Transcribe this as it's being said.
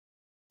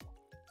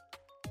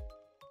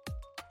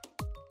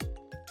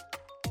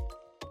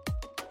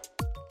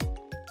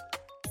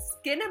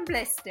Skin and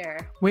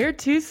Blister, We're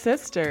two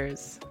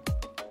sisters.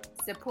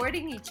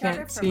 supporting each Can't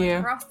other from see you.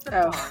 across the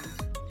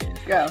pond.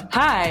 Go.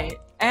 Hi,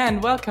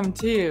 and welcome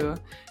to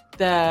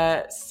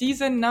the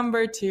season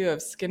number 2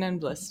 of Skin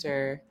and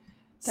Blister.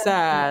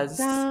 Saz,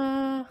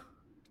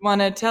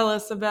 want to tell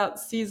us about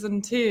season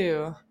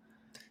 2?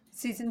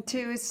 Season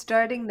 2 is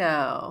starting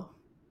now.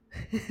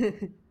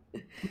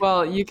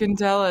 Well, you can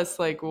tell us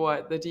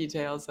what the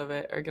details of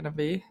it are going to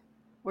be.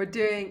 We're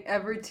doing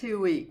every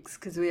 2 weeks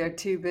because we are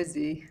too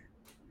busy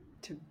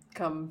to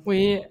come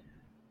We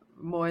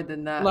more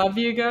than that. love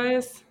you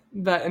guys,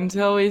 but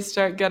until we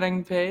start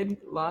getting paid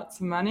lots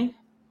of money,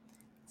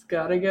 it's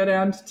got to go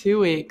down to 2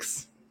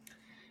 weeks.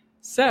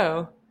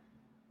 So,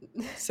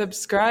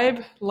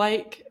 subscribe,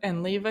 like,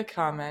 and leave a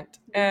comment,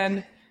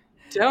 and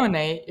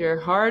donate your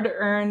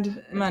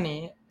hard-earned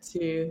money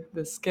to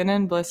the Skin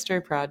and Blister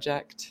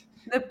Project.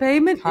 The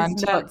payment is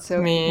Contact not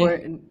so me.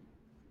 important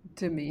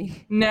to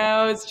me.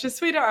 No, it's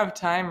just we don't have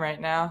time right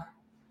now.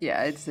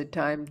 Yeah, it's a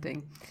time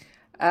thing.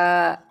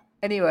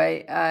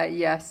 Anyway,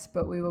 yes,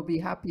 but we will be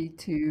happy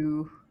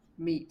to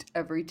meet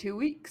every 2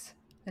 weeks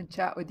and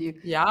chat with you.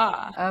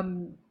 Yeah.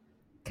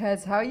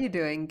 Kez, how are you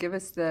doing? Give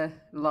us the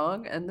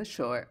long and the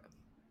short.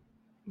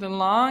 The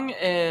long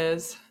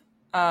is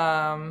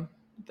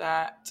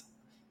that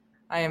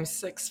I am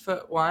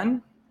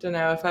 6'1". Don't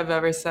know if I've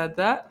ever said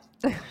that.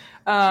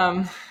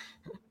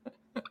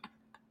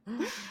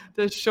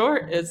 The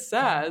short is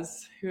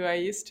Saz, who I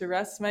used to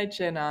rest my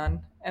chin on,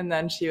 and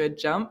then she would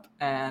jump,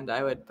 and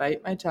I would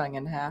bite my tongue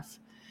in half.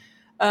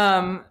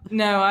 No,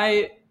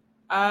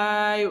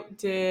 I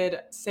did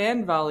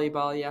sand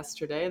volleyball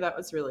yesterday. That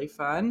was really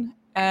fun,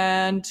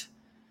 and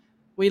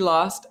we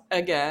lost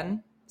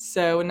again.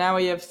 So now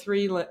we have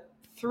three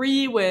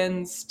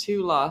wins,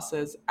 2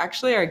 losses.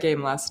 Actually, our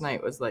game last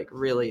night was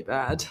really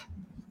bad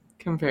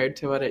compared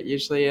to what it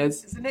usually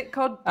is. Isn't it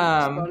called beach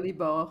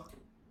volleyball?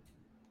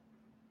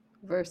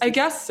 I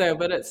guess so,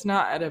 but it's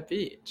not at a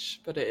beach,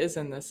 but it is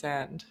in the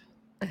sand.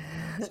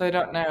 So I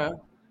don't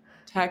know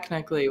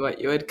technically what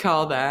you would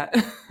call that.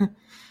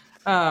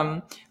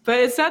 But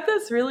it's at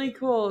this really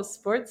cool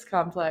sports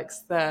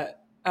complex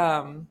that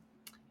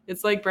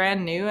it's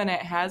brand new, and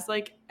it has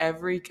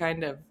every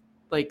kind of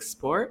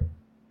sport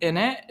in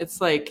it. It's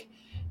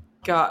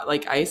got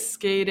ice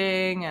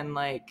skating and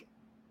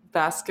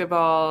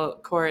basketball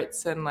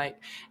courts and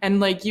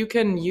you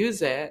can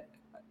use it,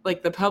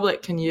 the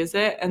public can use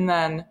it, and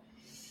then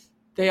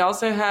they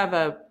also have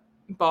a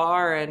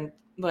bar and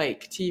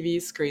TV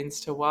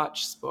screens to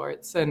watch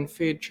sports and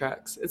food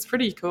trucks. It's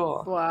pretty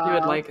cool. Wow, you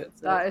would like it.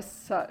 So. That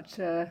is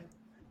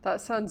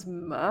that sounds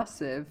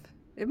massive.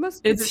 It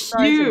must be it's the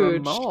size huge. of a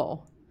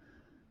mall,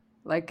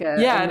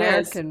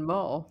 American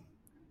mall.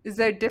 Is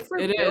there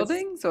different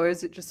buildings, or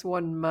is it just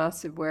one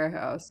massive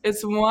warehouse?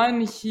 It's one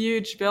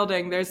huge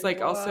building. There's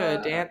also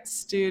a dance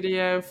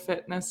studio,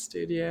 fitness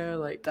studio,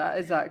 that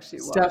is actually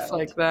stuff wild.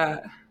 like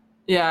that.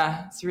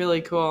 Yeah, it's really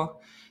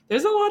cool.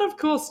 There's a lot of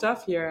cool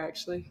stuff here,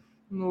 actually.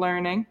 I'm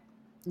learning.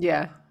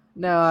 Yeah,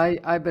 no,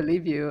 I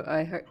believe you.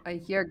 I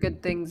hear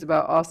good things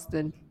about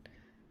Austin.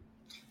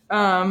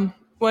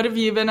 What have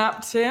you been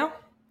up to?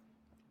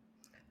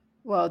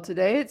 Well,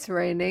 today it's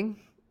raining,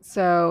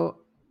 so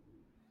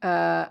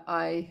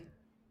I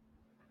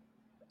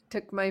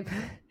took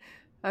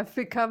I've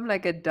become a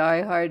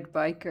diehard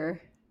biker.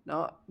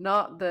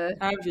 Not the.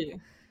 Have you?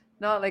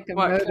 Not a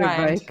What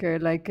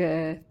motorbiker, like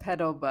a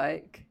pedal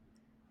bike.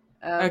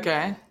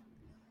 Okay.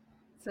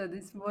 So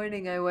this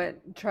morning I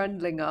went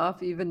trundling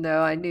off, even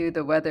though I knew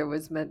the weather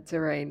was meant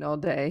to rain all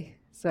day.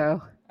 So.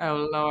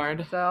 Oh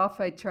Lord. So off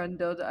I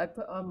trundled. I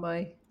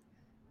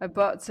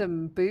bought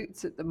some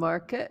boots at the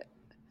market.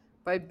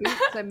 By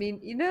boots, I mean,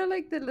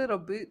 the little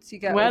boots you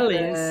get.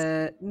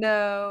 Wellies.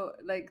 No,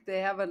 they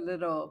have a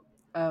little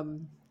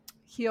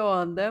heel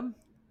on them.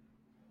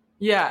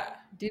 Yeah.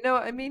 Do you know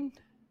what I mean?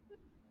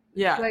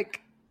 Yeah. It's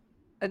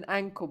an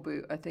ankle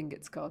boot, I think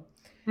it's called.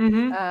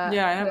 Mm-hmm.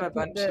 Yeah, I have a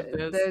bunch of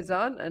those. Those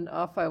on, and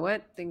off I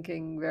went,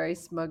 thinking very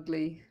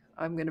smugly,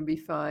 I'm going to be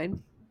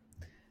fine.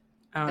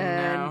 Oh,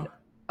 and no.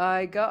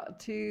 I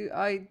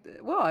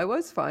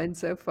was fine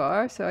so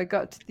far. So I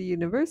got to the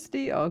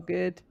university, all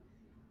good.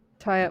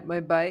 Tie up my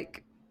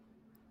bike.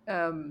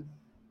 Then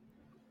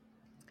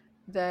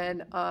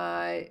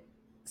I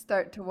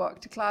start to walk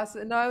to class,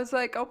 and I was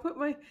like,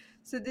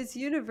 so this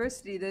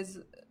university, there's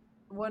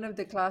one of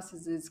the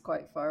classes is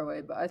quite far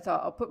away, but I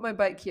thought I'll put my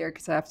bike here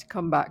because I have to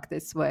come back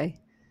this way.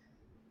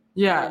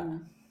 Yeah.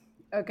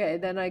 Okay,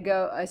 then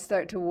I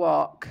start to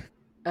walk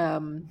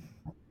to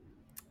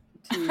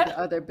the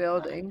other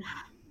building,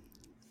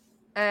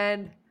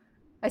 and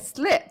I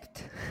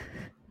slipped.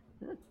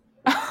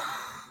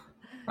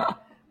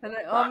 And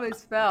I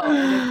almost fell.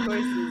 And of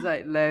course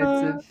there's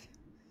loads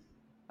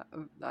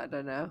of, I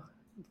don't know,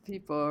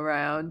 people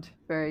around,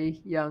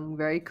 very young,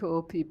 very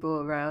cool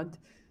people around.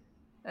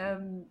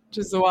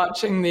 Just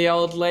watching the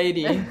old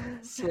lady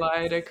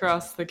slide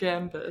across the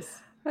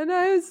campus. And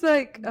I was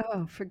like,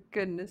 oh, for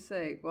goodness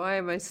sake, why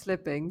am I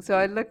slipping? So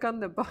I look on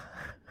the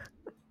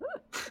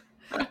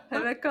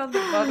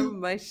bottom of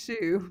my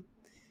shoe,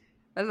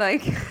 And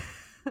like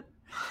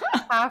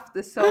half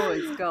the sole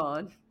is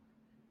gone.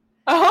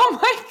 Oh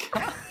my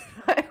God.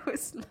 I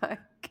was like,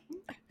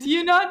 do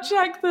you not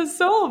check the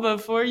sole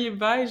before you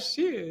buy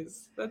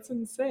shoes? That's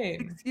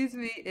insane. excuse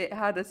me, it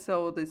had a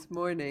sole this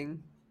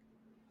morning.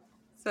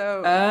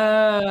 So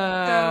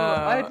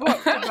I'd Oh.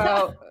 walked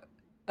about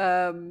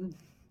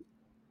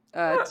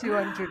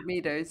 200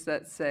 meters,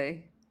 let's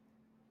say.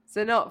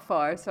 So not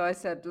far. So I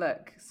said,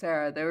 look,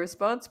 Sarah, the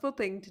responsible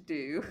thing to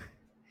do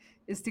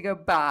is to go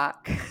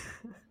back.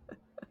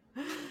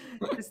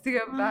 Is to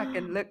go back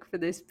and look for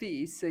this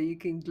piece so you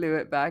can glue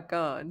it back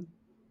on.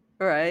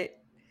 Right?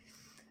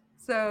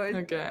 So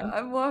Okay.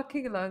 I'm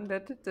walking along,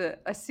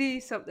 I see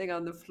something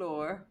on the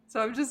floor. So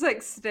I'm just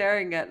like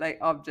staring at like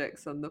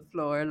objects on the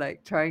floor,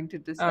 like trying to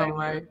Oh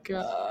my decipher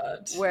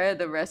God. where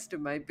the rest of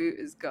my boot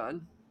is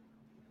gone.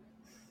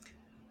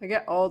 I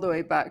get all the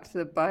way back to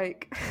the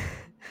bike.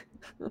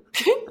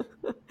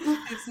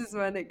 This is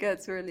when it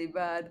gets really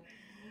bad.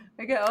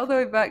 I get all the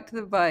way back to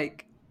the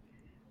bike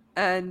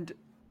and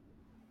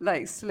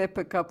like slip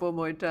a couple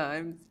more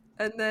times.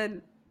 And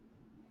then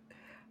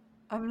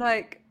I'm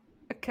like,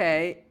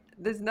 okay,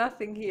 there's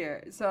nothing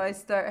here. So I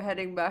start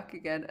heading back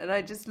again and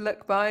I just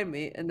look behind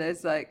me and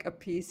there's like a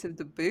piece of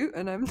the boot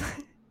and I'm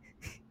like,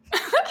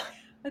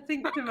 I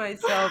think to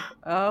myself,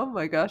 oh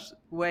my gosh,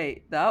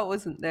 wait, that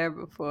wasn't there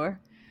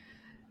before.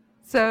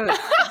 So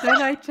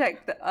then I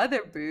check the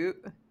other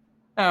boot.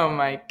 Oh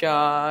my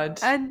God.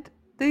 And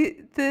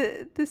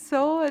the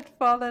sole had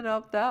fallen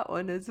off that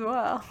one as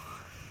well.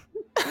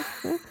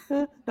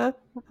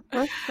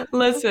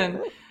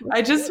 Listen,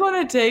 I just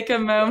want to take a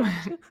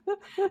moment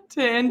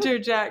to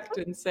interject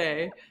and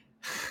say,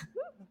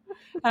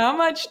 how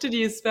much did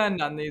you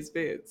spend on these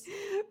boots?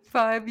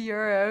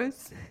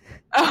 €5.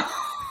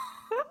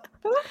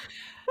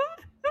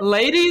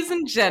 Ladies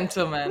and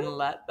gentlemen,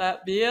 let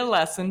that be a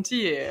lesson to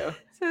you.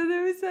 So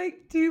there was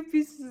like 2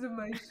 pieces of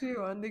my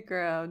shoe on the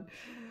ground.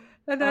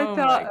 And I Oh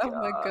thought, my oh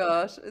my God.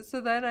 gosh. So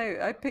then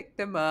I picked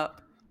them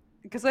up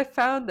because I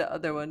found the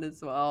other one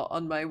as well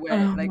on my way,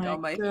 Oh like my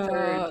on my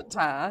third God.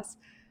 pass.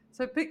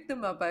 So I picked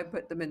them up, I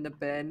put them in the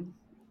bin.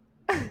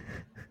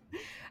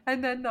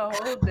 And then the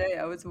whole day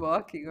I was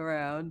walking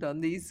around on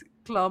these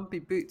clumpy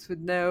boots with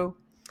no,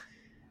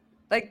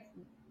 like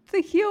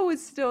the heel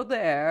was still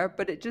there,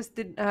 but it just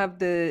didn't have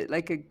the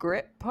like a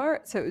grip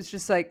part. So it was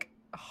just like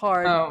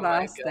hard Oh my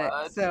plastic.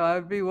 God. So I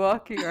would be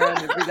walking around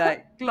and be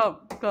like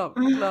clump, clump,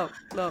 clump,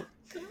 clump.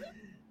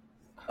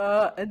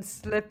 And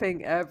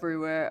slipping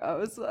everywhere. I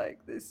was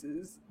like, this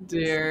is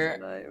Dear.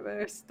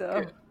 nightmare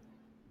stuff.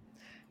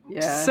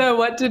 Yeah. So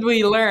what did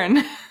we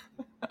learn?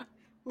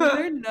 We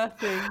learned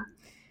nothing.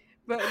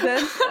 But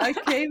then I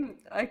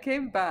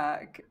came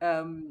back.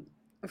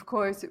 Of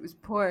course it was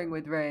pouring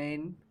with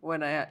rain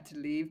when I had to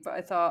leave, but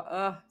I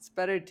thought, it's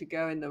better to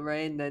go in the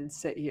rain than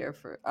sit here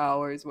for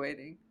hours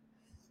waiting.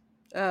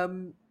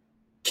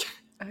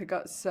 I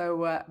got so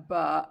wet,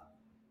 but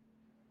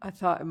I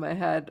thought in my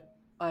head,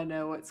 I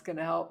know what's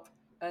gonna help.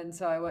 And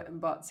so I went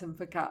and bought some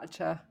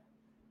focaccia.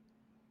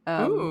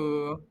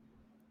 Ooh.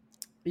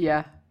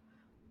 Yeah.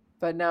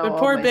 But now The all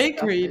poor my stuff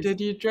bakery, is did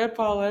you drip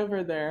all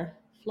over their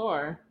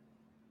floor?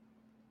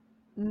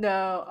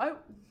 no,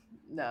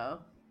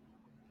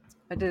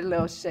 I did a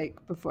little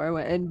shake before I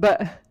went in,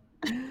 but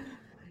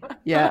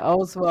yeah,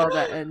 all's well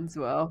that ends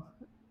well,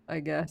 I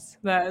guess.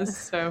 That is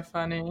so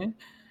funny.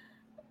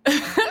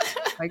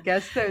 I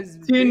guess those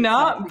Do boots have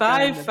not to go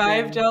buy in the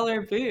bin.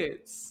 $5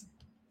 boots.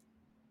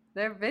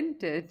 They're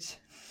vintage.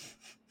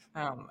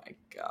 Oh my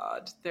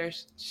God. They're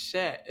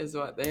shit is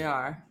what they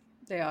are.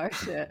 They are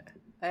shit.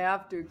 I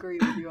have to agree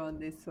with you on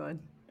this one.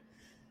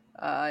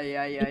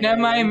 Yeah. You know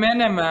my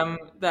minimum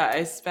that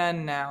I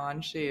spend now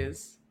on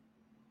shoes?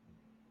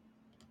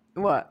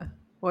 What?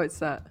 What's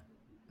that?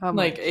 How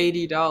Like much?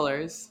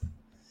 $80.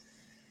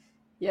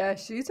 Yeah,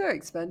 shoes are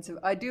expensive.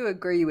 I do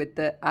agree with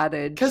the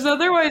adage. Because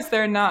otherwise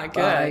they're not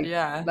good, Like,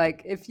 yeah.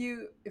 like if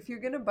you're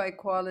gonna buy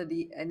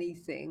quality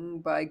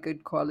anything, buy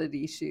good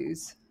quality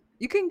shoes.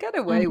 You can get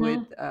away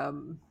with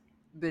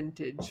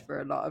vintage for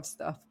a lot of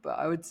stuff, but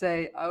I would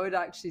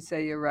actually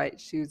say you're right.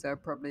 Shoes are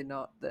probably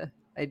not the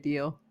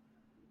ideal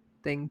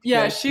thing to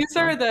Yeah, go shoes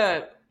cheap are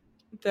on.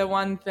 the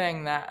one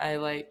thing that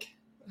I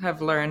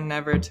have learned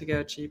never to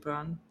go cheap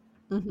on.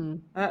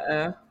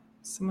 Uh-oh.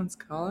 Someone's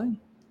calling?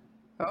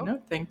 Oh,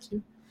 No, thank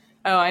you.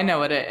 Oh, I know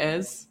what it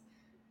is.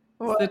 It's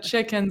the what?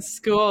 chick in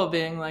school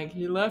being like,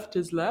 he left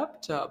his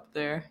laptop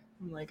there.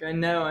 I'm like, I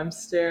know, I'm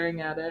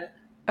staring at it.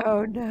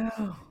 Oh no.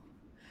 Are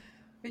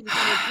you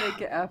gonna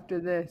take it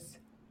after this?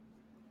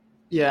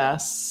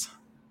 Yes.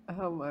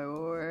 Oh my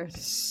word.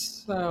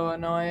 So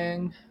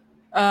annoying.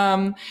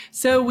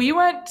 So we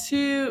went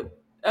to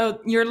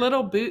your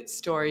little boot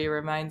story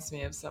reminds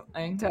me of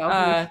something. Tell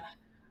me.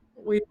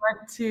 We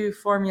went to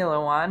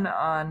Formula One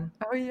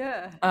Oh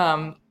yeah.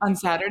 on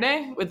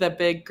Saturday with a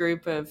big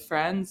group of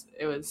friends.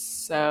 It was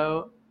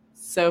so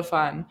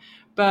fun.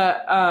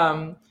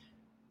 But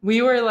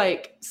we were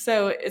like,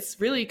 so it's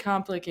really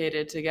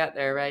complicated to get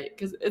there, right?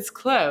 Because it's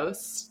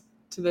close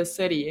to the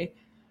city,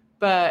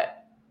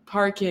 but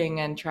parking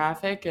and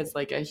traffic is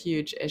like a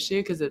huge issue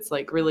because it's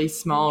like really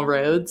small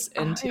roads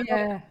into it,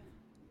 Yeah.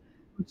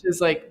 which is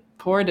like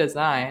poor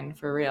design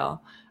for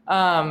real.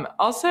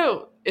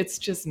 Also, it's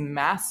just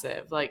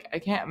massive. Like I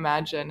can't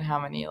imagine how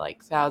many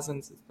like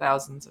thousands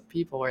of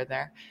people were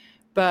there.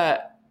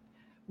 But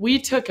we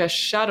took a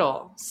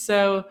shuttle.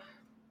 So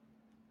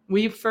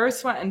we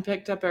first went and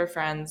picked up our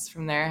friends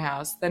from their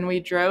house. Then we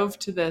drove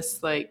to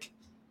this like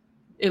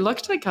it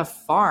looked like a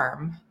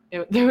farm.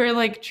 There were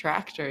like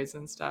tractors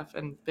and stuff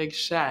and big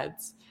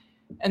sheds.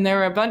 And there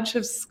were a bunch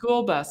of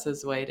school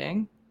buses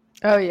waiting.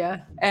 Oh,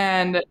 yeah.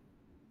 And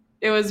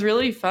it was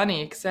really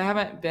funny because I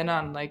haven't been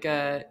on like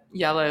a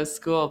yellow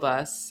school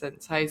bus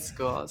since high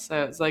school.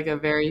 So it was like a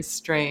very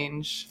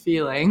strange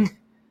feeling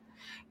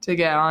to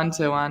get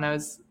onto one. I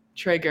was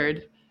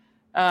triggered.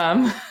 In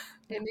a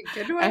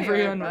good way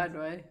or a bad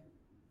way?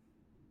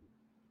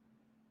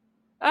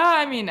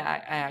 I mean, I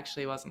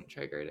actually wasn't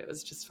triggered. It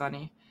was just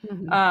funny.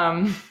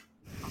 Oh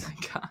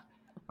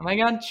my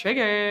god,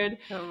 triggered.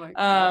 Oh my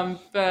god.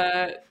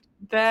 But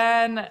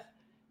then,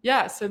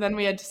 yeah, so then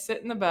we had to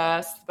sit in the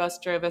bus. The bus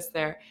drove us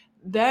there.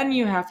 Then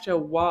you have to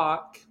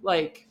walk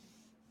like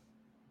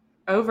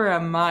over a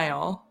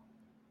mile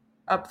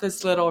up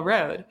this little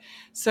road.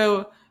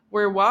 So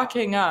we're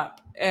walking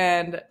up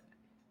and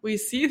we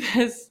see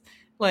this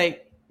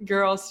like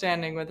girl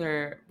standing with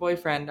her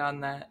boyfriend on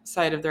the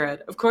side of the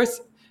road. Of course,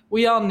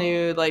 we all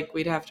knew like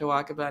we'd have to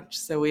walk a bunch,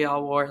 so we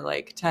all wore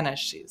like tennis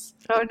shoes.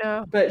 Oh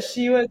no. But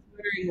she was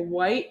wearing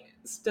white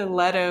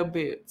stiletto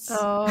boots.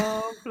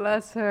 Oh,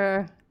 bless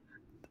her.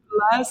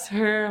 Bless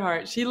her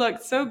heart. She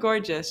looked so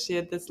gorgeous. She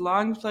had this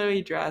long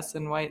flowy dress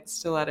and white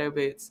stiletto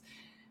boots.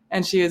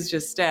 And she was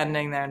just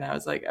standing there and I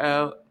was like,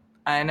 oh,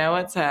 I know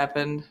what's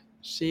happened.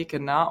 She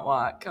cannot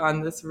walk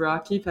on this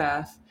rocky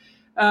path.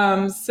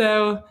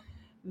 So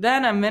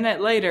then a minute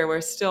later, we're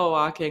still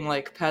walking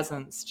like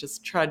peasants,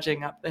 just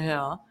trudging up the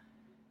hill.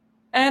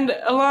 And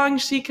along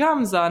she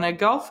comes on a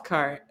golf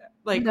cart,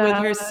 like with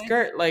her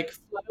skirt like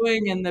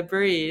flowing in the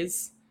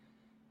breeze,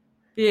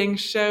 being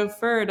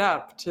chauffeured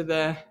up to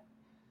the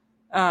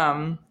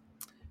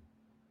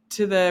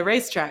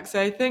racetrack.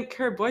 So I think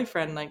her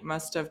boyfriend like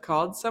must have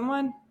called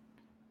someone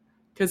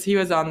because he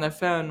was on the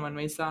phone when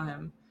we saw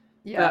him.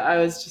 Yeah. But I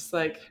was just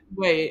like,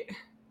 wait,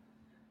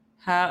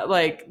 how,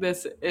 like,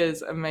 this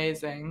is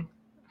amazing.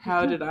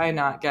 How did I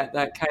not get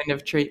that kind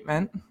of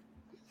treatment?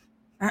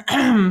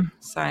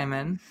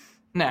 Simon.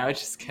 No,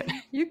 just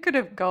kidding. You could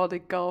have called a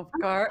golf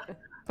cart.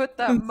 Put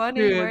that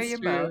money where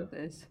your mouth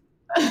is.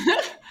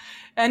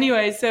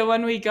 Anyway, so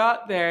when we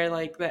got there,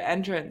 like the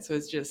entrance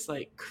was just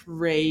like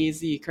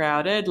crazy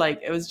crowded.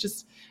 Like it was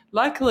just,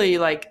 luckily,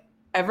 like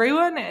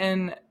everyone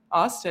in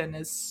Austin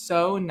is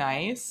so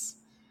nice.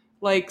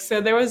 Like,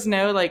 so there was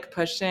no like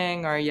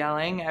pushing or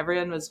yelling.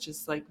 Everyone was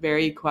just like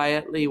very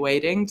quietly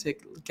waiting to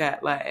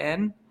get let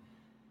in.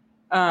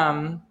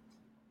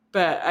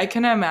 But I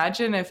can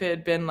imagine if it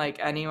had been like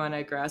anyone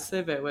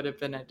aggressive, it would have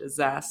been a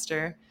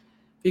disaster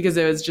because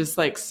it was just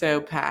like so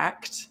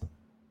packed.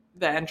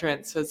 The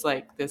entrance was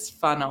like this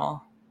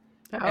funnel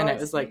and it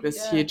was like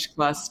this huge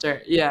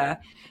cluster. Yeah.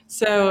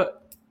 So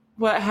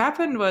what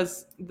happened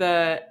was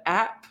the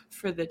app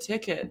for the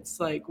tickets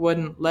like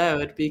wouldn't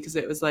load because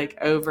it was like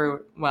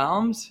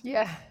overwhelmed.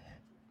 Yeah.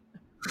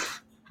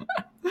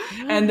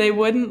 And they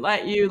wouldn't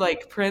let you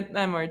like print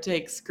them or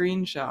take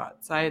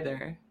screenshots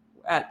either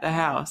at the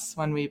house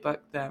when we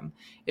booked them.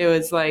 It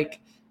was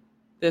like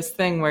this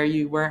thing where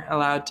you weren't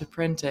allowed to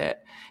print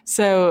it.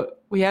 So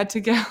we had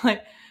to go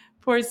like,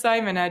 poor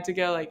Simon had to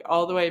go like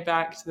all the way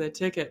back to the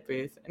ticket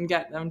booth and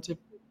get them to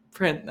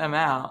print them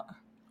out.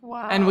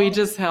 Wow. And we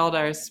just held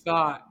our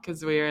spot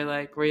because we were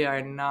like, we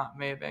are not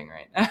moving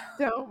right now.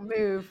 Don't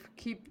move.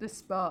 Keep the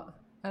spot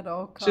at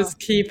all costs. Just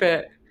keep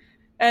it.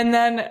 And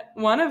then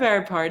one of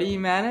our party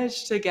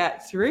managed to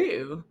get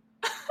through.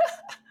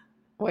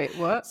 Wait,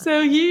 what?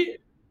 So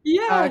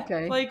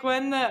okay. Like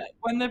when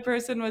the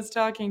person was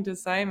talking to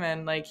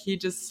Simon, like he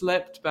just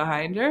slipped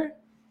behind her.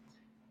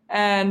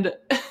 And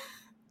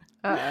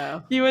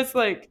he was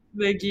like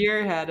the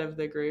gearhead of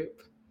the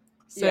group.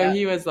 So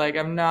he was like,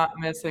 I'm not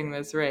missing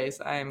this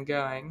race. I am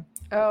going.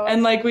 Oh,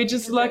 and like we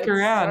just look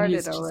around,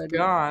 he's just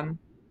gone.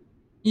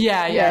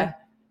 Yeah.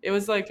 It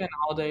was like an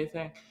all-day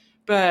thing.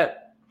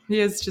 But he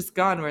is just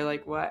gone. We're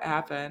like, what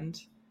happened?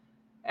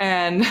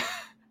 And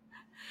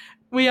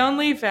we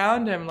only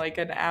found him like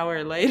an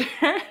hour later.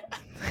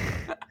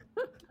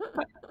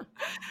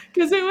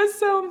 Because it was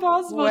so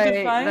impossible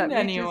to find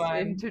anyone.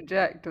 Let me just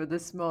interject with a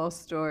small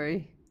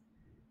story.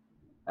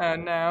 Oh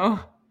no.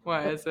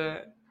 What is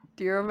it?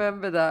 Do you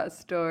remember that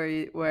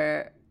story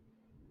where,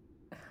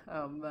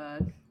 oh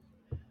man,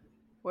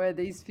 where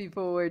these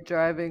people were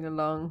driving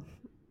along?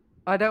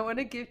 I don't want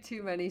to give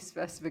too many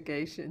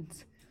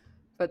specifications,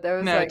 but there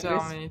was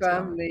this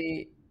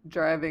family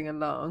driving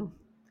along.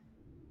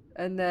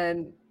 And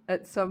then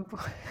at some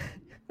point,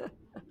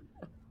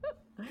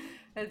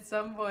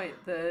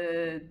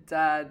 the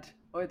dad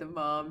or the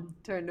mom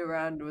turned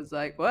around and was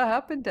like, what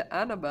happened to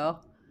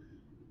Annabelle?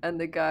 And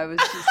the guy was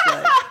just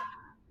like,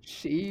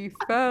 she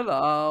fell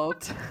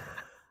out.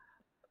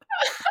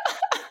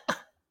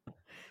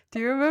 Do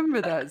you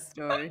remember that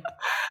story?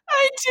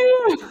 I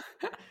do.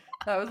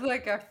 That was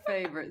like our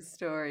favorite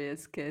story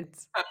as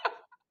kids.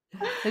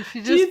 And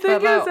she Do you just think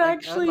fell it was out like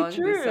actually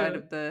along the side true?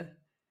 of the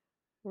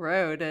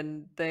road,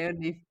 and they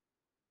only,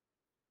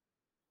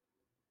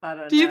 I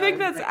Do don't you know, think it's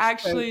that's like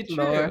actually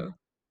folklore. true?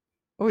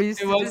 We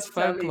It used to was just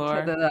tell each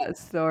other folklore. that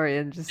story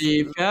and just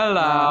She fell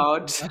laugh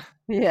and out. laugh.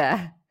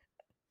 Yeah.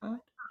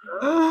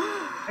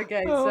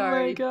 Okay, Oh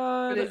my sorry.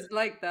 But god. it's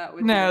like that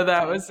with you No,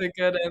 that too. was a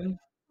good one.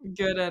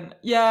 Good one.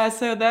 Yeah,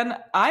 so then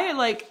I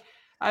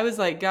was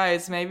like,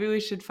 guys, maybe we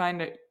should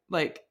find it.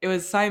 Like, it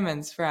was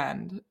Simon's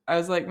friend. I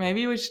was like,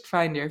 maybe we should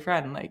find your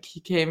friend. Like,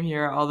 he came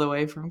here all the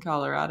way from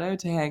Colorado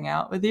to hang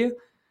out with you.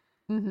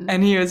 Mm-hmm.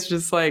 And he was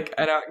just like,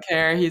 I don't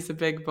care. He's a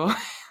big boy.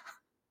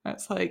 I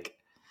was like,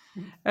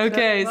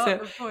 That's okay, not so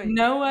the point.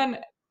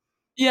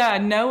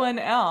 no one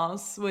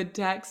else would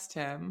text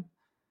him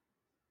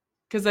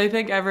because I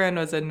think everyone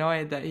was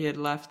annoyed that he had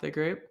left the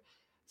group.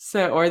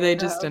 So, or they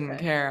just Oh, didn't okay.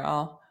 care at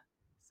all.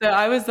 So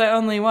I was the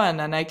only one,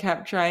 and I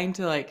kept trying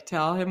to like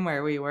tell him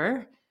where we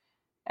were,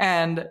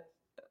 and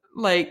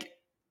like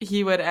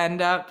he would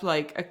end up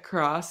like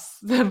across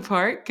the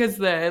park because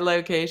the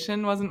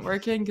location wasn't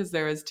working because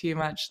there was too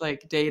much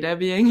like data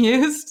being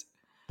used.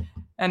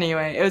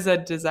 Anyway, it was a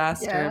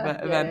disaster, Yeah,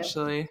 but get it.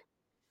 eventually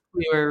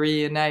we were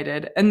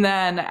reunited. And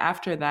then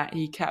after that,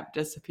 he kept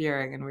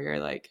disappearing, and we were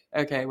like,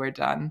 okay, we're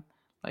done.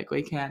 Like,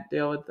 we can't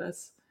deal with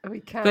this.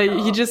 We But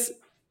cannot.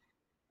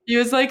 he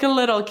was like a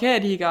little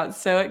kid. He got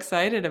so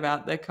excited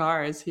about the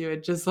cars, he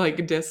would just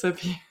like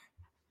disappear.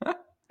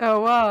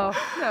 Oh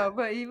wow. No,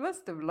 but he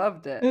must have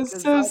loved it It's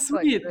because so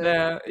sweet,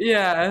 though.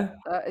 Yeah.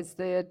 that is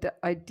the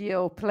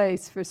ideal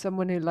place for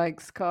someone who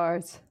likes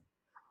cars.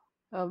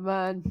 Oh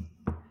man.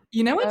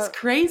 You know what's Uh,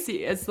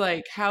 crazy is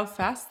like how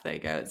fast they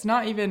go. It's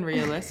not even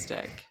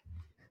realistic.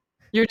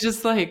 You're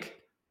just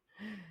like,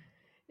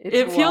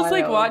 it's it feels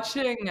like wild.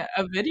 watching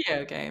a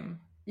video game.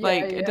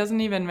 Yeah, Like, it yeah.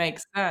 doesn't even make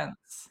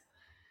sense.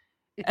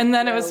 It's And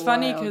then it so was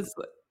funny wild. because,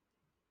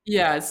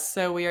 yeah, it's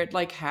so weird.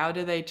 Like, how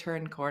do they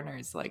turn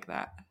corners like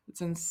that?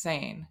 It's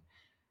insane.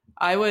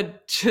 I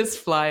would just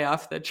fly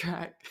off the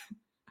track.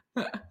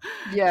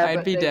 Yeah,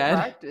 I'd but be they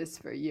dead. practice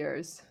for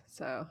years,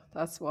 so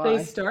that's They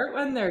why. start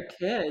when they're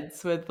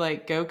kids with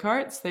like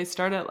go-karts. They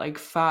start at like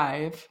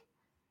 5.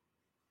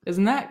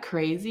 Isn't that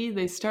crazy?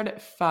 They start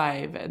at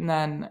 5 and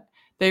then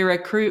they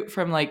recruit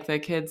from like the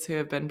kids who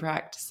have been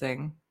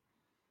practicing.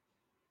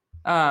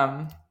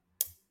 Um,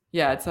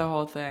 yeah, it's a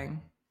whole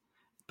thing.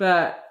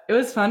 But it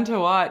was fun to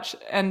watch,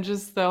 and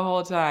just the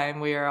whole time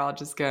we were all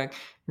just going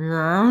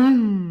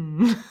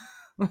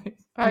like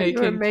You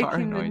were making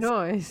car making the noise.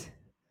 noise.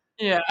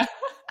 Yeah.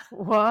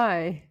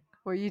 Why?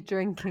 Were you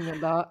drinking a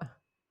lot?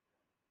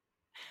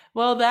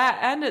 Well, that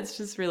and it's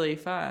just really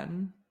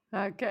fun.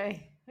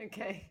 Okay.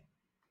 Okay.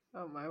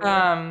 Oh my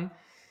word. Um,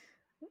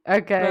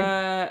 Okay.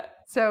 but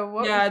So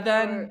what was yeah,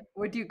 then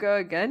would you go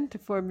again to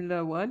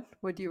Formula One?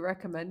 Would you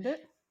recommend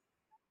it?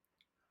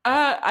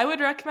 I would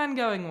recommend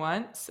going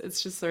once.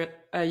 It's just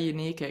a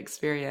unique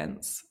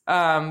experience.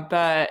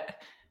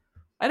 But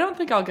I don't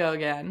think I'll go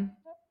again.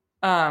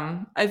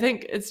 I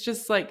think it's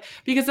just like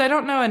because I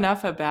don't know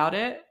enough about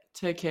it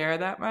to care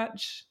that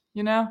much,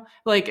 you know?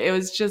 Like it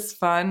was just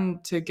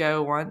fun to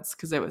go once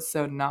because it was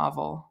so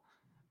novel.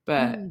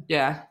 But Mm.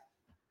 yeah,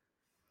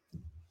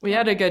 we Oh,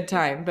 had a good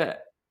time,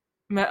 but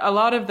a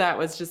lot of that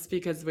was just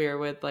because we were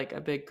with like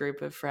a big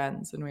group of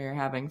friends and we were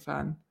having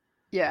fun.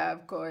 yeah,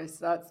 of course.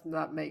 That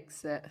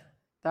makes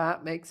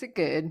it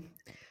good.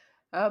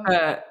 Um,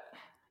 But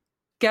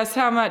guess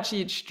how much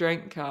each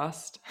drink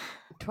cost?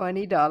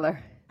 $20.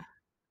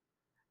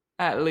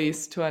 At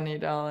least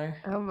 $20.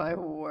 Oh my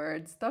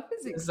word. Stuff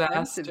is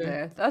expensive Disaster.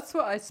 there. That's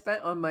what I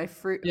spent on my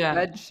fruit and Yeah.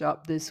 veg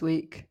shop this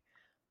week.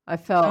 I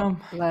Oh felt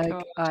my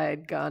god. like I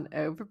had gone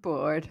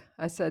overboard.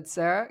 I said,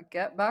 Sarah,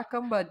 get back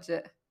on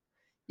budget.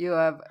 You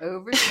have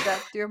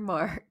overstepped your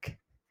mark.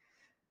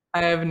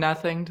 I have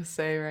nothing to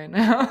say right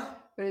now.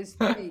 But it's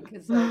funny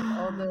because like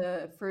all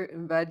the fruit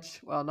and veg,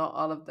 well, not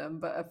all of them,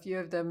 but a few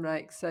of them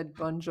like said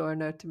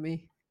buongiorno to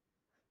me.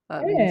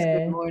 That means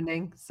good Hey.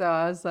 morning. So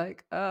I was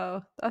like,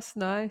 oh, that's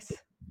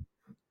nice.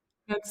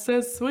 That's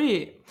so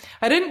sweet.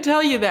 I didn't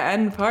tell you the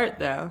end part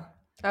though.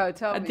 Oh,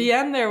 tell At me. the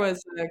end there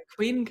was a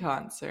Queen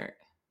concert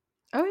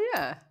Oh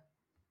yeah.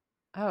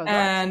 Oh,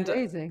 that's and it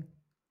amazing.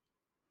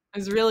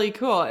 was really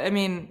cool. I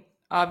mean,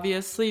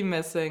 obviously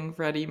missing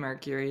Freddie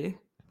Mercury,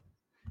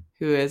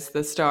 who is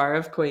the star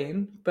of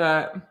Queen,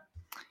 but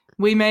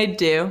we made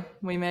do.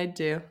 We made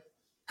do.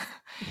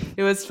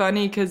 It was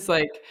funny because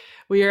like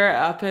we were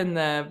up in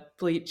the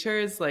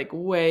bleachers, like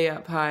way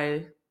up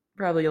high,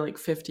 probably like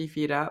 50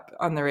 feet up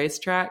on the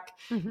racetrack,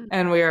 Mhm.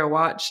 and we were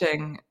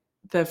watching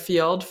the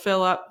field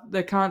fill up.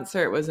 The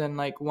concert was in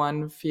like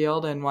one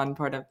field in one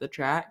part of the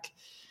track,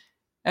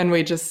 and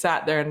we just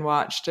sat there and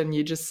watched, and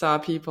you just saw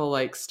people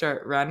like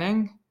start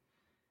running.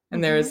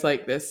 And there Mhm. was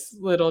like this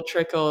little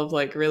trickle of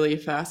like really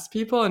fast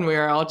people, and we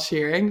were all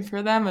cheering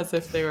for them as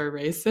if they were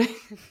racing.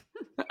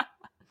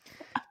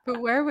 But But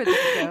where were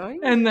they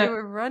going? And They the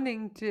were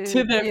running to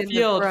to the be in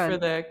the field for front.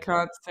 the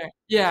concert.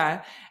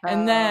 Yeah.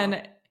 And Oh,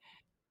 then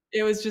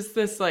it was just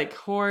this like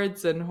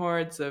hordes and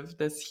hordes of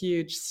this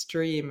huge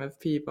stream of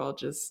people.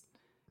 Just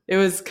it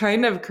was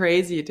kind of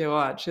crazy to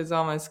watch. It's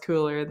almost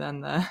cooler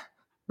than the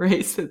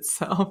race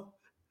itself.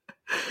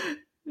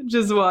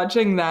 Just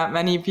watching that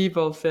many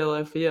people fill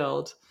a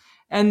field.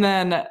 And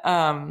then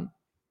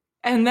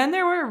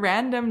there were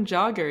random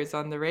joggers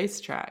on the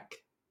racetrack.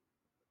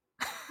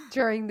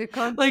 during the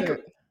Like,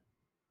 concert.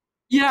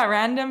 yeah,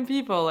 random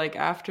people, like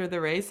after the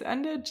race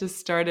ended, just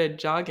started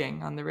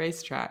jogging on the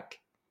racetrack.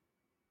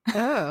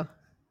 Oh.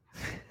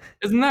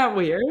 Isn't that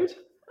weird?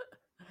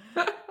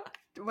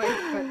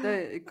 Wait, but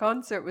the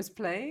concert was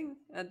playing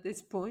at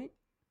this point?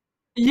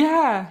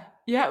 Yeah.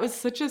 Yeah, it was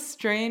such a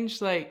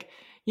strange, like,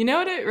 you know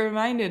what it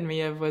reminded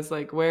me of was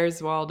like,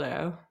 Where's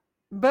Waldo?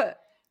 But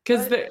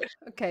Because the,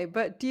 okay,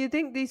 but do you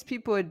think these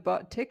people had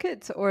bought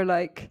tickets or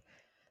like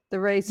the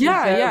race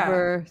was yeah.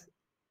 over?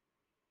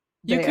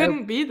 You They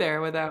couldn't be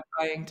there without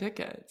buying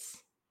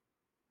tickets.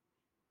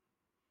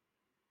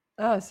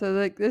 oh, so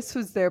like this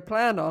was their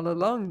plan all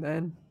along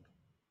then.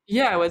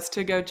 Yeah, it was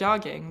to go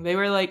jogging. They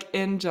were like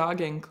in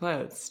jogging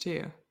clothes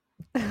too.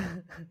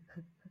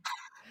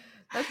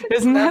 That's a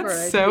Isn't that clever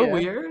so idea.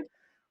 weird?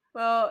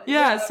 Well,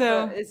 Yeah, yeah, but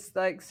so it's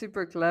like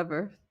super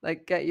clever.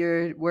 Like get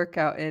your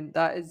workout in.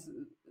 That is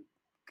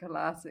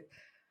classic.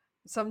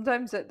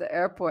 Sometimes at the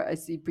airport I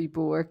see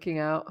people working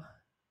out.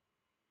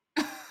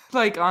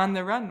 like on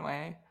the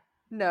runway.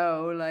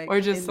 No, Or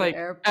like just in the like,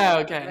 oh,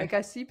 airport. okay. Like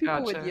I see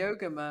people with Gotcha.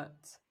 yoga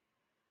mats.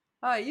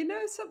 Ah, you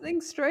know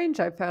something strange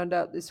I found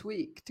out this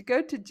week? To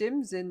go to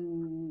gyms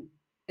in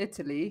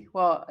Italy,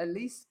 well, at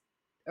least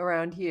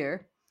around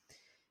here,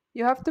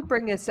 you have to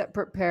bring a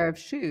separate pair of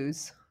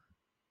shoes.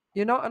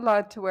 You're not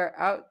allowed to wear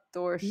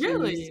outdoor shoes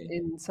Really?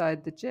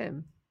 inside the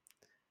gym.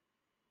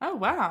 Oh,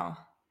 wow.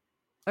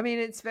 I mean,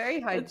 it's very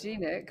That's,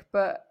 hygienic,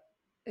 but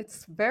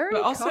it's but very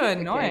also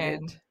annoying.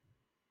 complicated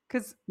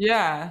because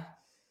Yeah.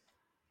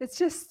 it's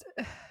just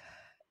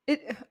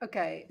it.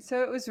 Okay,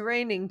 so it was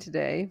raining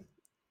today,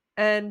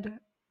 and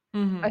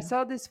I Hmm.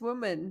 saw this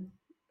woman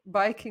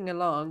biking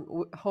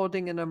along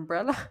holding an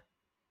umbrella.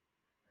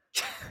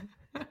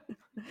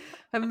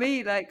 And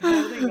me like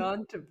holding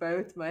on to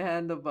both my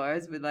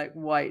handlebars with like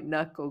white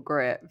knuckle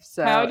grip.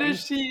 How So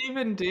does she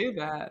even do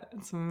that?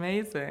 It's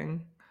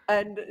amazing.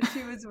 and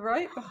she was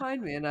right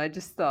behind me, and I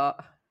just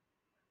thought,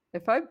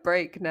 if I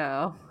break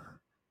now,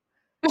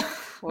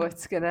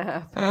 what's gonna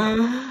happen?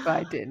 But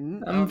I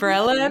didn't,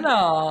 Umbrella and obviously.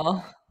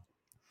 all.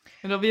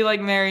 It'll be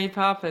like Mary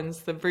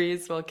Poppins. The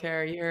breeze will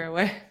carry her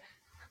away.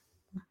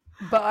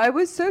 But I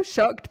was so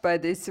shocked by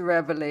this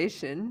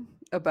revelation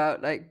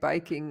about like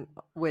biking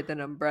with an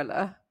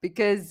umbrella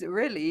because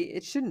really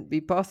it shouldn't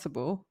be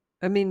possible.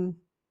 I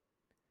mean,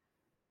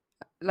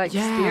 like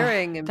Yeah,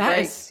 steering and that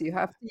brakes, is you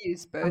have to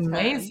use both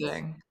hands.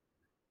 amazing.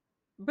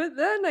 But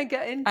then I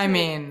get I into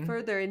mean,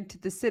 further into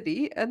the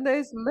city and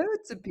there's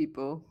loads of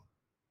people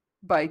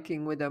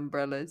biking with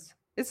umbrellas.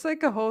 It's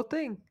like a whole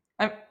thing.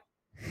 I,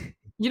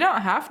 you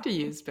don't have to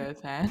use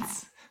both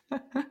hands.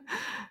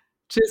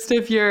 Just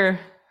if you're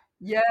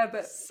Yeah,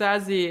 but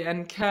Sassy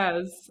and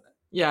Kaz.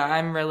 Yeah,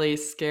 I'm really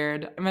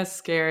scared. I'm a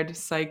scared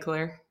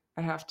cycler,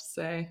 I have to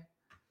say.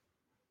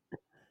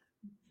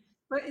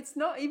 it's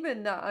not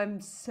even that I'm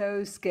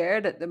so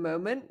scared at the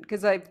moment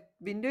because I've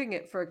been doing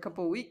it for a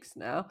couple weeks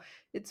now.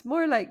 It's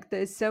more like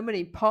there's so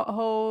many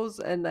potholes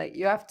and like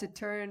you have to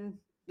turn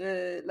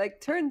the like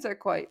turns are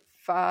quite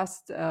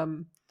fast.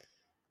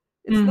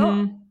 It's not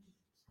Mm-hmm.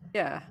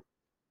 yeah,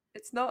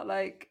 it's not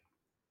like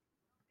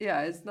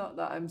yeah, it's not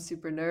that I'm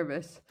super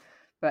nervous.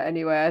 But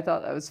anyway, I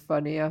thought that was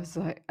funny. I was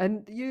like,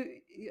 and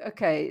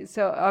okay,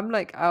 so I'm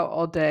like out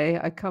all day.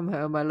 I come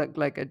home, I look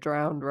like a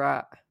drowned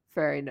rat.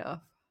 Fair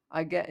enough.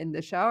 I get in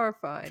the shower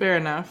fine. Fair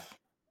enough.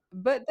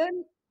 But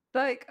then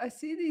like I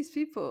see these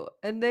people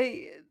and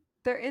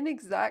they're in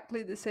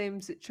exactly the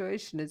same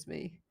situation as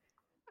me.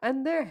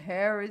 And their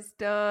hair is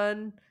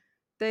done.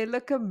 They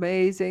look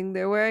amazing.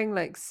 They're wearing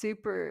like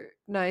super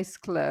nice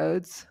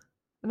clothes.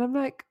 And I'm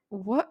like,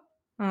 what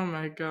Oh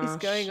my is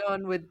going gosh.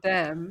 on with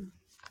them?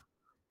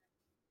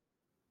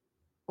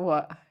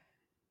 What?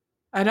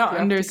 I don't Do you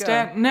have to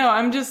go?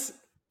 understand.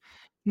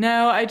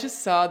 No, I just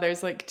saw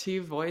there's like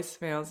two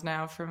voicemails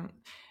now from.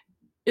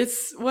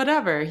 It's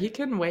whatever. He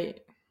can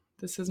wait.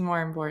 This is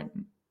more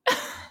important.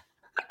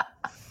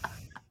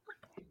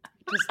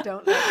 Just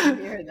don't let them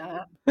hear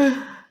that.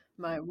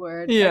 My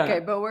word. Okay, Yeah.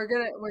 but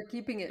we're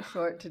keeping it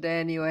short today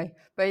anyway.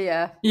 But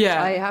yeah, I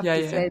Yeah. have Yeah.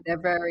 to Yeah. say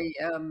they're very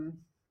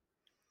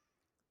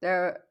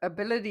their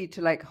ability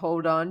to like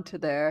hold on to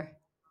their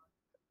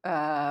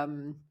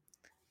um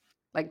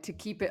like to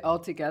keep it all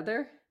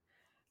together.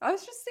 I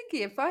was just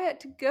thinking if I had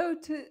to go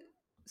to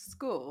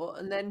school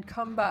and then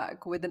come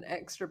back with an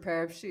extra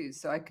pair of shoes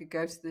so I could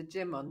go to the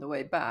gym on the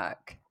way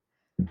back.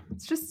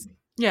 It's just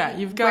Yeah.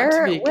 You've got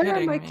to be where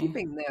am I kidding me.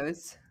 keeping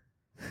those?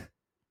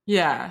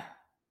 Yeah.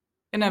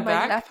 In a In my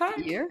left backpack?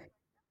 ear?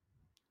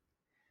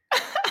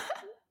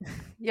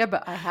 Yeah,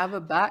 but I have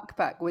a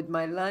backpack with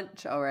my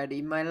lunch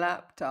already, my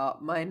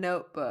laptop, my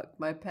notebook,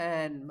 my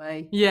pen,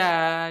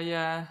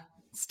 Yeah.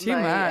 It's too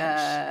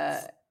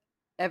much.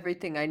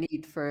 everything I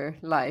need for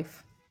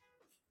life.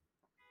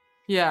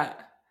 Yeah.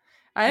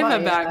 I have a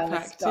My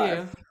backpack too.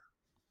 scarf.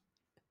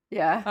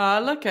 Yeah.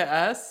 Look at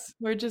us.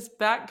 We're just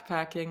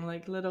backpacking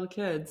like little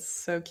kids.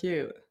 So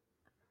cute.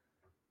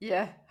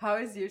 Yeah. How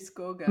is your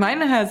school Mine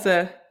going? has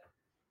a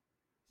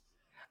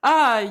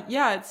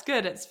yeah, it's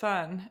good. It's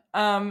fun.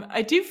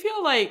 I do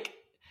feel like,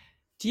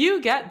 do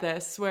you get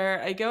this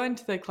where I go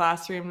into the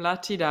classroom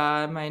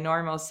la-ti-da, my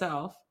normal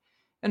self,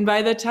 and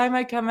by the time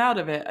I come out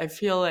of it, I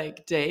feel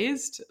like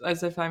dazed,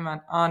 as if I'm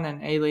on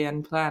an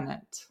alien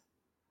planet.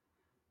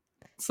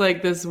 It's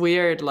like this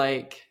weird,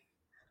 like,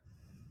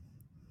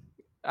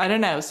 I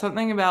don't know,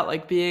 something about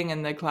like being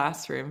in the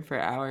classroom for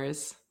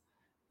hours,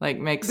 like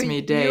makes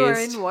me But you are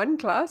dazed. in one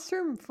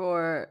classroom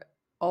for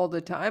all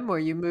the time, or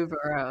you move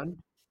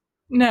around?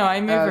 No,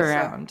 I move Oh, so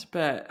around,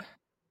 but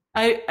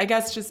I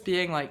guess just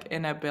being like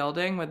in a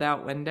building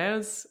without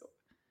windows.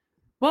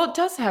 Well, it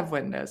does have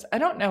windows. I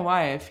don't know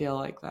why I feel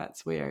like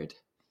that's weird.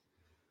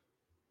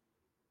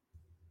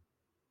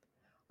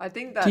 I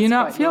think Do you that's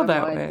not quite feel normal.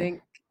 that I way?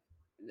 think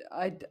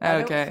I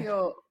don't Okay.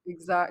 feel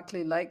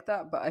exactly like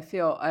that, but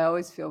I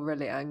always feel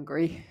really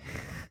angry.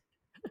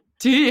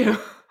 Do you?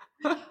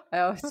 I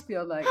always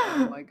feel like,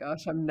 oh my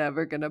gosh, I'm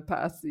never gonna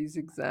pass these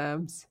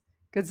exams.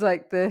 Cause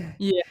like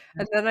Yeah.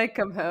 and then I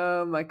come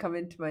home, I come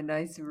into my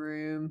nice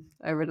room,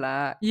 I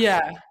relax.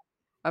 Yeah.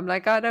 I'm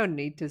like, I don't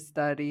need to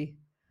study.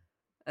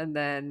 And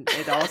then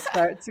it all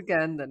starts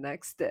again the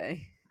next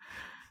day.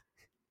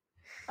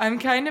 I'm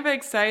kind of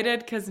excited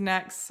because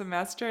next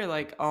semester,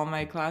 like all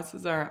my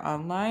classes are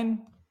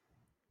online.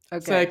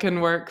 So I Okay.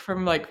 can work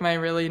from like my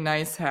really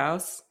nice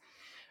house.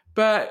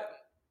 But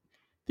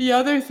the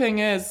other thing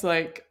is,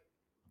 like,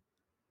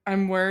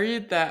 I'm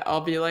worried that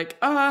I'll be like,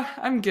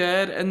 I'm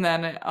good. And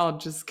then I'll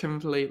just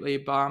completely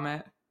bomb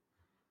it.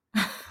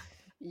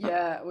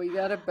 Yeah, we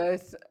gotta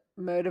both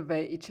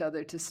motivate each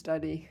other to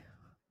study.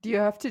 Do you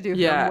have to do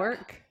Yeah.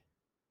 homework?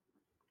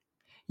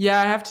 Yeah,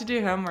 I have to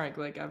do homework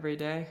like every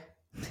day.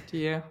 Do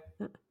you?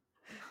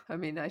 I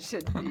mean, I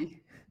should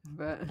be,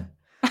 but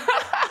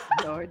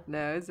Lord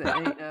knows it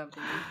ain't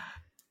happening.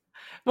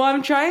 Well,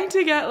 I'm trying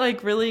to get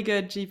like really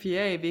good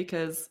GPA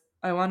because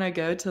I want to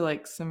go to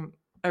like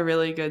a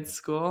really good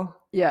school.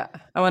 Yeah.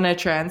 I want to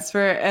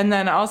transfer, and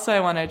then also I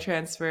want to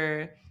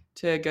transfer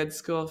to a good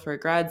school for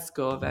grad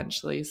school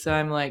eventually. So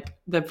I'm like,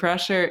 the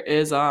pressure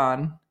is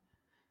on.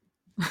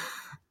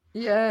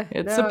 Yeah,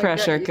 It's a no, I get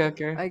pressure you.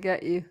 cooker. I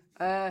get you.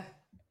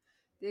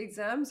 The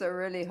exams are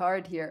really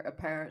hard here,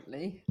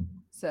 apparently.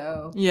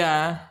 So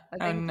Yeah. I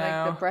Oh think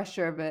like the no.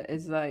 pressure of it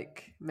is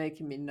like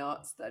making me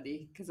not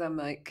study because I'm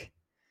like,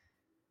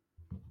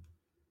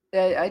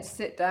 I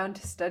sit down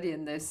to study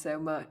and there's so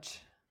much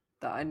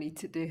that I need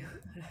to do.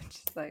 And I'm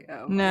just like,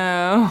 oh my.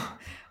 No.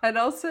 And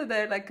also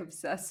they're like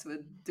obsessed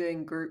with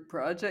doing group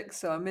projects.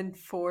 So I'm in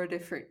 4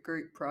 different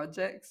group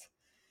projects.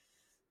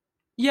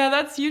 Yeah,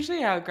 that's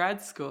usually how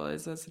grad school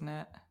is, isn't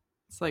it?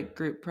 It's like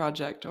group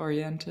project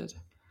oriented.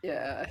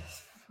 Yeah,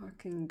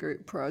 fucking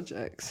group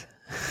projects.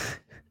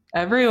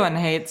 Everyone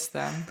hates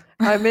them.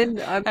 I'm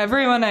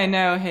Everyone I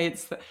know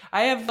hates them.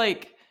 I have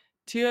like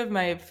two of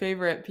my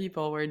favorite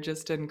people were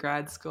just in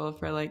grad school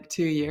for like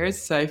 2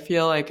 years. So I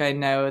feel like I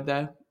know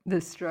the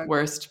the struggle.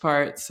 worst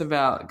parts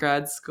about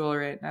grad school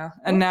right now.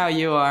 And What now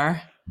you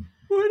are.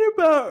 what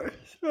about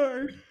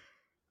sorry.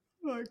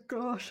 Oh my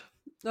gosh.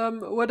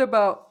 What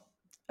about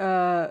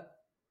uh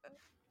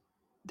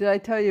did I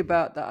tell you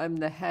about that I'm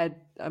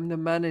the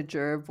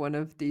manager of one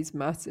of these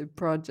massive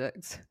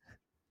projects?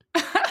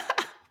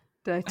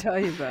 Did I tell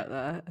you about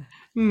that?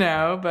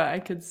 No, but I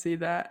could see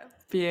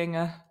that being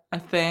a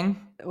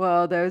thing.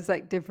 Well, there was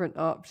like different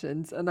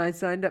options, and I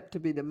signed up to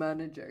be the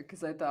manager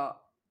because I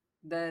thought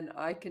then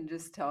I can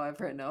just tell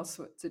everyone else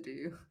what to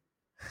do.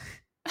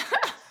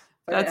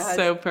 But That's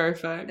so it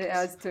perfect.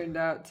 has turned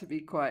out to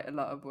be quite a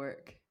lot of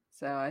work.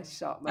 So I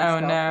shot Oh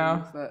myself in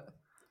the no. foot.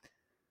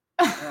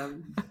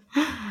 Um,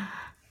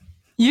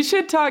 You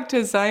should talk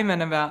to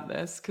Simon about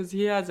this because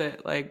he has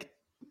it like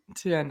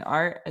to an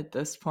art at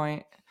this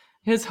point.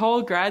 His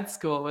whole grad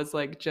school was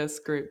like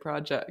just group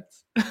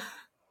projects.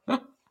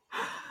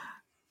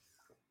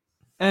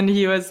 And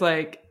he was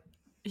like,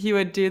 he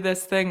would do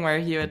this thing where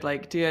he would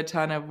like do a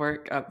ton of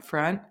work up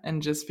front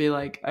and just be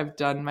like, I've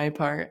done my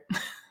part.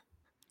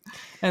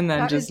 And then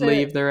that just is a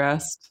leave the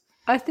rest.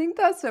 I think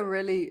that's a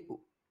really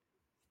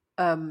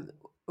um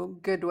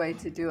good way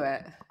to do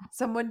it.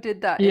 Someone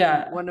did that in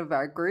Yeah. one of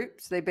our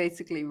groups. They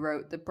basically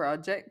wrote the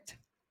project.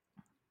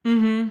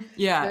 Mm-hmm. So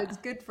Yeah. it's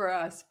good for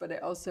us, but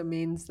it also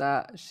means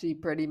that she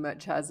pretty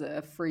much has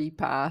a free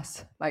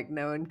pass. Like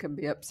no one can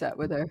be upset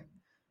with her.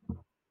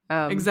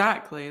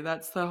 Exactly.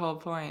 That's the whole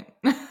point.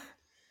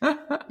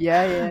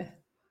 Yeah, yeah.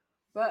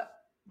 But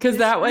Because this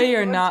that group way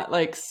you're project, not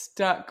like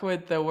stuck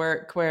with the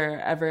work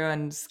where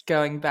everyone's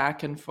going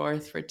back and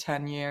forth for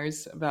 10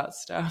 years about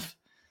stuff.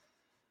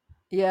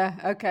 yeah,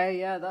 okay,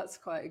 yeah, that's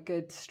quite a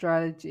good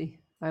strategy.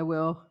 I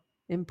will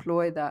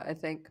employ that, I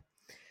think.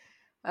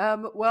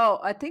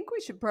 Well, I think we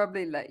should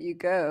probably let you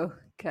go,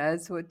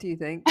 Kaz. What do you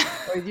think?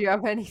 Or do you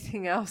have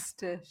anything else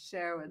to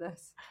share with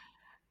us?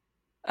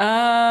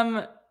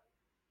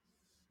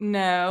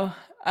 No,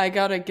 I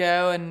gotta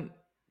go and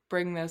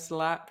bring this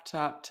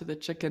laptop to the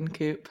chicken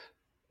coop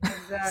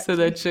so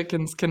the Exactly.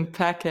 chickens can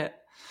peck it.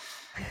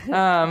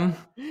 Do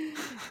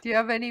you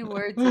have any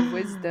words of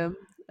wisdom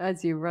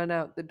as you run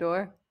out the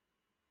door?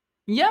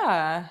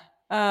 Yeah.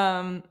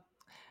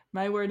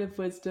 My word of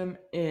wisdom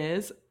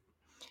is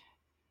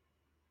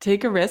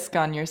take a risk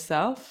on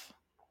yourself.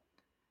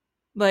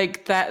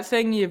 Like that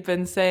thing you've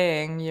been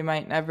saying you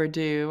might never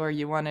do or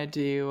you want to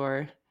do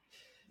or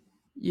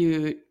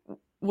you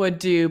would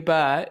do,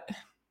 but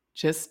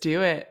just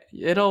do it.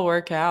 It'll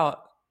work out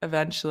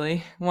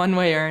eventually, one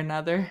way or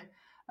another.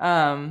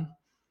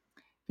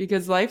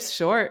 Because life's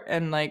short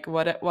and like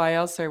why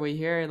else are we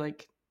here?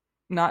 Like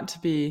not to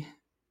be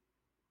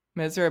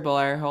miserable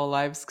our whole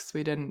lives because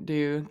we didn't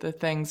do the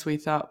things we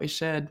thought we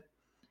should.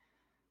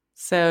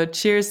 So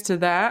cheers to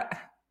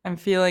that. I'm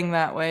feeling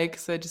that way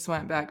because I just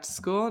went back to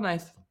school and I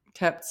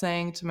kept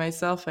saying to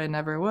myself I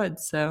never would.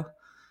 So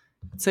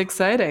it's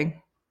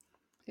exciting.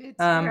 It's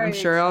I'm very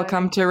sure I'll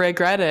come exciting. to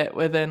regret it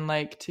within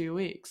like 2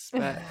 weeks,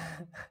 but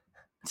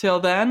till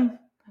then,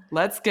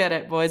 let's get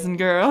it, boys and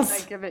girls. I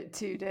give it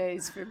 2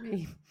 days for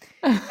me.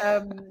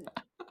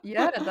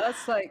 Yeah,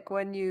 that's like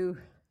when you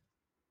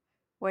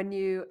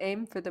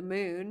aim for the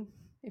moon.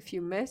 If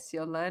you miss,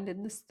 you'll land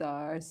in the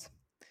stars.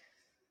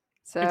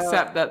 So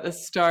Except that the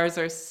stars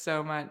are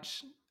so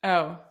much.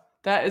 Oh,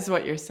 that is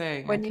what you're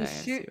saying. when Okay, you I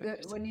see shoot what you're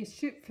saying. when you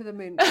shoot for the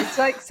moon, it's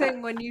like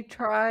saying when you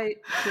try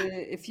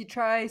to if you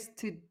try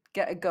to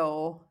get a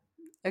goal,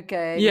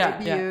 okay, Yeah,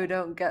 maybe yeah. you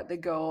don't get the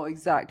goal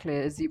exactly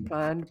as you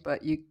planned,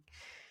 but you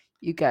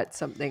get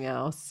something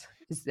else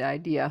is the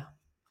idea.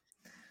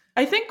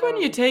 I think when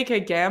you take a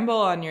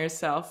gamble on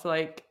yourself,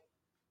 like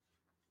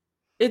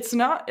it's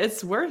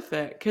worth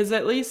it because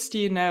at least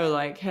you know,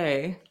 like,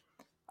 hey,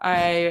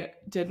 I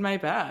did my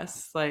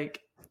best. Like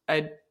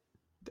I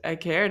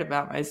cared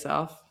about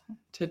myself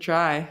to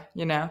try,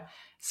 you know?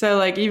 So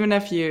like even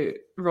if you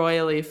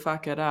royally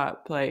fuck it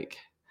up, like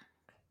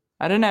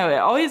I don't know, it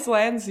always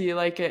lands you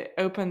like it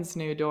opens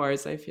new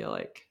doors, I feel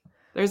like.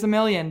 There's a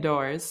million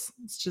doors.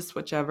 It's just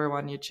whichever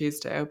one you choose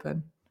to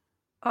open.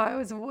 I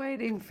was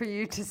waiting for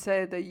you to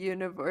say the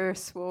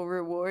universe will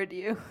reward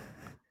you.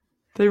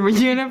 The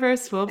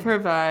universe will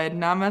provide. You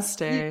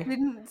Namaste.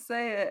 didn't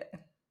say it.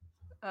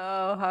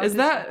 Oh, how Is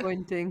that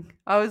disappointing.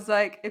 I was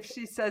like, if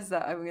she says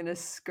that, I'm going to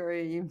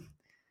scream.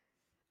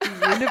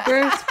 The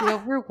universe will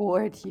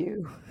reward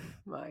you.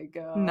 My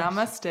gosh.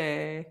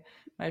 namaste,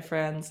 my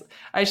friends?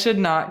 I should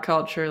not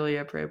culturally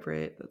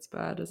appropriate. That's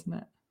bad, isn't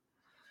it?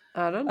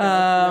 I don't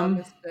know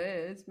if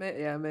namaste is.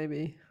 Yeah,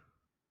 maybe.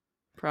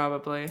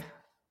 Probably.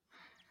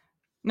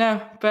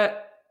 No,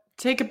 but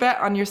take a bet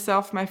on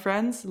yourself, my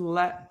friends.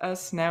 Let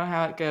us know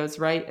how it goes.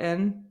 Write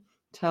in.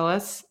 Tell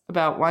us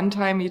about one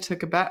time you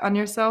took a bet on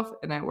yourself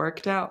and it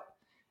worked out.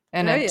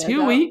 And Oh in yeah, 2 that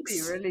would be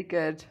weeks, really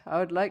good. I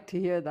would like to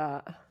hear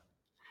that.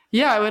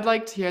 yeah, I would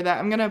like to hear that.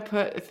 I'm going to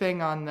put a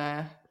thing on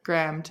the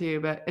gram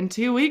too, but in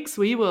 2 weeks,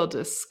 we will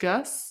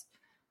discuss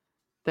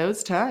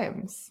those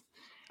times.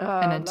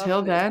 And until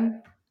Lovely.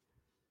 then,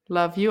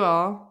 love you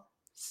all.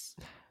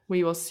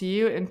 We will see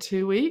you in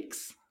 2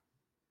 weeks.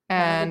 Have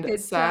a And good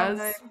Saz,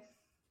 time.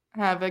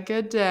 have a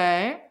good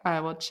day. I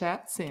will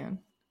chat soon.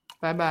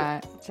 Bye-bye.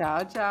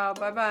 Ciao, ciao.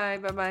 Bye-bye.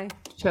 Bye-bye.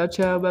 Ciao,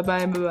 ciao.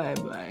 Bye-bye. Bye-bye.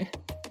 Bye.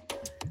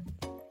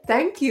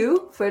 Thank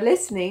you for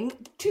listening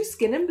to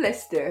Skin and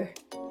Blister.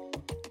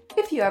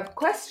 If you have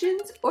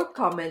questions or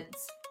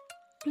comments,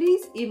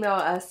 please email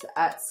us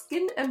at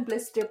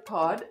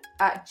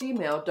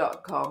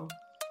skinandblisterpod@gmail.com.